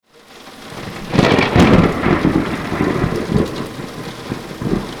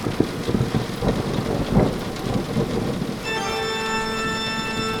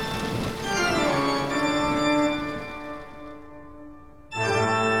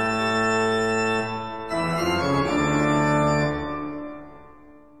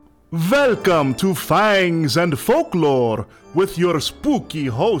Welcome to Fangs and Folklore with your spooky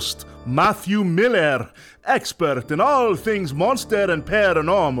host, Matthew Miller, expert in all things monster and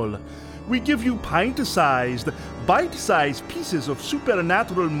paranormal. We give you pint-sized, bite-sized pieces of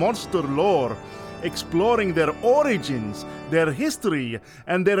supernatural monster lore, exploring their origins, their history,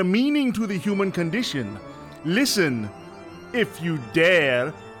 and their meaning to the human condition. Listen, if you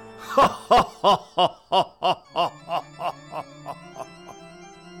dare.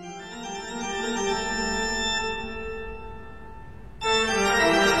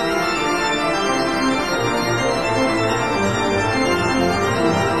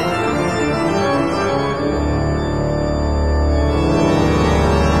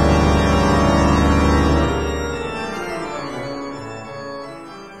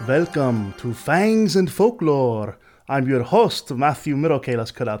 Welcome to Fangs and Folklore. I'm your host, Matthew Miller. Okay,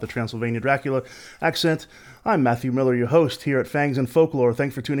 let's cut out the Transylvania Dracula accent. I'm Matthew Miller, your host here at Fangs and Folklore.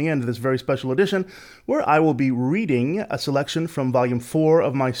 Thanks for tuning in to this very special edition where I will be reading a selection from Volume 4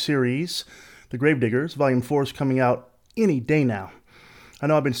 of my series, The Gravediggers. Volume 4 is coming out any day now. I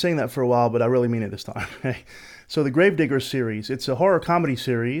know I've been saying that for a while, but I really mean it this time. So The Gravediggers series, it's a horror comedy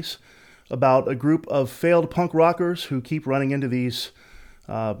series about a group of failed punk rockers who keep running into these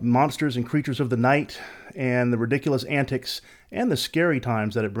monsters and creatures of the night, and the ridiculous antics and the scary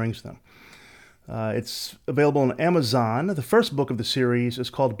times that it brings them. It's available on Amazon. The first book of the series is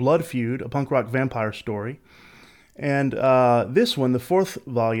called Blood Feud, a punk rock vampire story. And this one, the fourth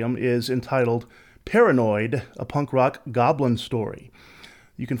volume, is entitled Paranoid, a punk rock goblin story.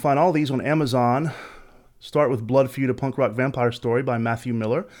 You can find all these on Amazon. Start with Blood Feud, a punk rock vampire story by Matthew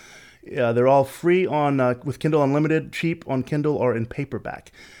Miller. They're all free on with Kindle Unlimited, cheap on Kindle or in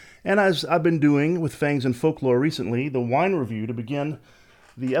paperback. And as I've been doing with Fangs and Folklore recently, the wine review to begin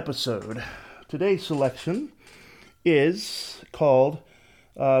the episode. Today's selection is called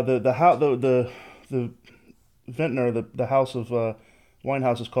the vintner, the house of wine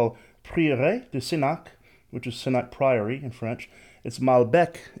house is called Prieuré de Senac, which is Senac Priory in French. It's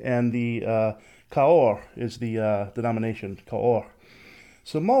Malbec, and the Cahors is the denomination, Cahors.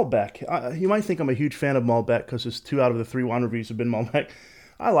 So Malbec, you might think I'm a huge fan of Malbec because it's 2 out of the 3 wine reviews have been Malbec.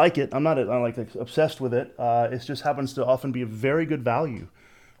 I like it. I'm like obsessed with it. It just happens to often be a very good value,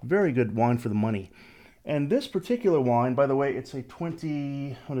 very good wine for the money. And this particular wine, by the way, it's a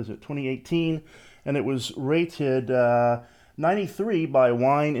 2018, and it was rated 93 by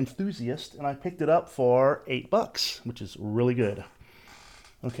Wine Enthusiast, and I picked it up for $8, which is really good.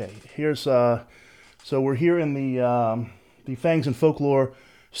 Okay, here's so we're here in the Fangs and Folklore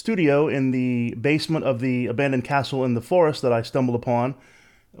studio in the basement of the abandoned castle in the forest that I stumbled upon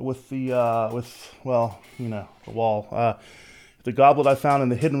with the wall. The goblet I found in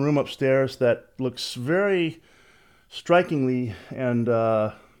the hidden room upstairs that looks very strikingly and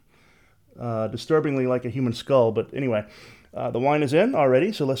disturbingly like a human skull. But anyway, the wine is in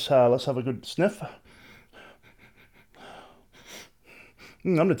already, so let's have a good sniff.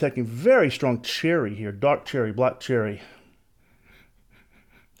 I'm detecting very strong cherry here, dark cherry, black cherry.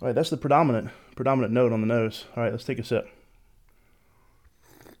 All right, that's the predominant note on the nose. All right, let's take a sip.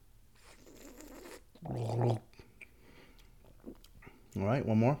 All right,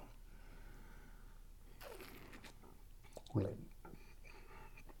 one more.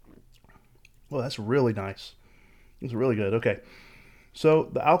 Well, that's really nice. It's really good. Okay, so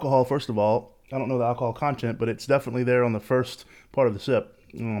the alcohol, first of all, I don't know the alcohol content, but it's definitely there on the first part of the sip.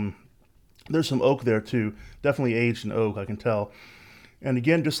 There's some oak there too, definitely aged in oak, I can tell. And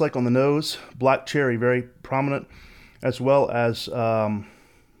again, just like on the nose, black cherry, very prominent, as well as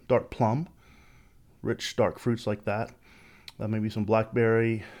dark plum, rich dark fruits like that. Maybe some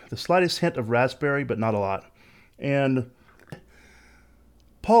blackberry, the slightest hint of raspberry, but not a lot. And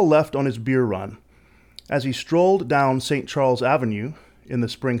Paul left on his beer run. As he strolled down St. Charles Avenue in the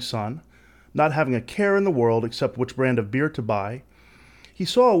spring sun, not having a care in the world except which brand of beer to buy, he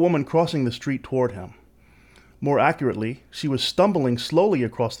saw a woman crossing the street toward him. More accurately, she was stumbling slowly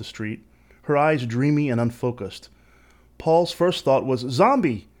across the street, her eyes dreamy and unfocused. Paul's first thought was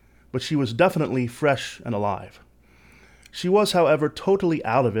zombie, but she was definitely fresh and alive. She was, however, totally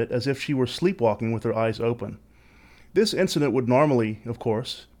out of it, as if she were sleepwalking with her eyes open. This incident would normally, of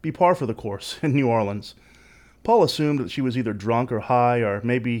course, be par for the course in New Orleans. Paul assumed that she was either drunk or high, or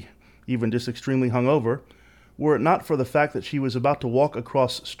maybe even just extremely hungover, were it not for the fact that she was about to walk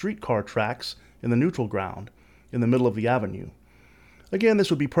across streetcar tracks in the neutral ground, in the middle of the avenue. Again, this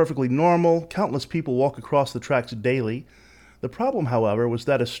would be perfectly normal. Countless people walk across the tracks daily. The problem, however, was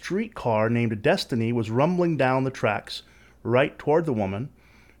that a streetcar named Destiny was rumbling down the tracks right toward the woman,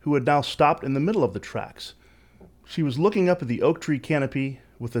 who had now stopped in the middle of the tracks. She was looking up at the oak tree canopy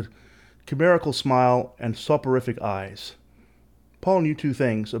with a chimerical smile, and soporific eyes. Paul knew two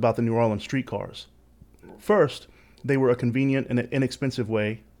things about the New Orleans streetcars. First, they were a convenient and inexpensive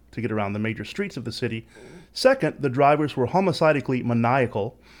way to get around the major streets of the city. Second, the drivers were homicidically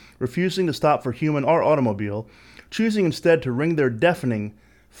maniacal, refusing to stop for human or automobile, choosing instead to ring their deafening,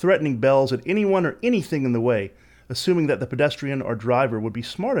 threatening bells at anyone or anything in the way, assuming that the pedestrian or driver would be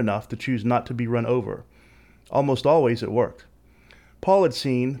smart enough to choose not to be run over. Almost always it worked. Paul had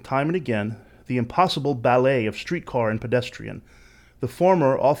seen, time and again, the impossible ballet of streetcar and pedestrian, the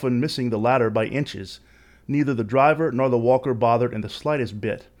former often missing the latter by inches. Neither the driver nor the walker bothered in the slightest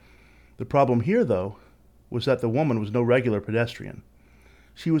bit. The problem here, though, was that the woman was no regular pedestrian.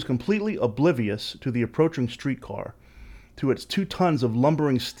 She was completely oblivious to the approaching streetcar, to its 2 tons of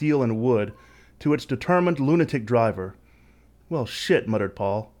lumbering steel and wood, to its determined lunatic driver. Well, shit, muttered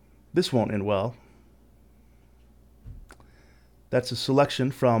Paul. This won't end well. That's a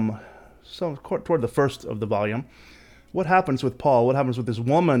selection from toward the first of the volume. What happens with Paul? What happens with this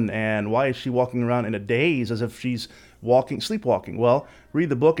woman? And why is she walking around in a daze as if she's sleepwalking? Well, read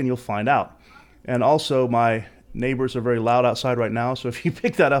the book and you'll find out. And also, my neighbors are very loud outside right now, so if you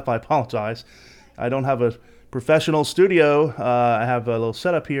pick that up, I apologize. I don't have a professional studio. I have a little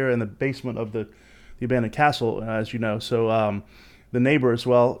setup here in the basement of the abandoned castle, as you know. So the neighbors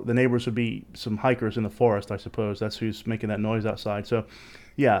would be some hikers in the forest, I suppose. That's who's making that noise outside. So,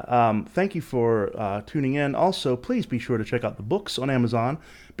 yeah, thank you for tuning in. Also, please be sure to check out the books on Amazon,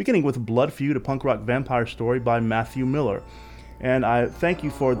 beginning with Blood Feud, a punk rock vampire story by Matthew Miller. And I thank you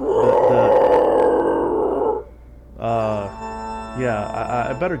for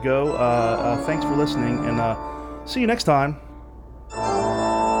I better go. Thanks for listening, and see you next time.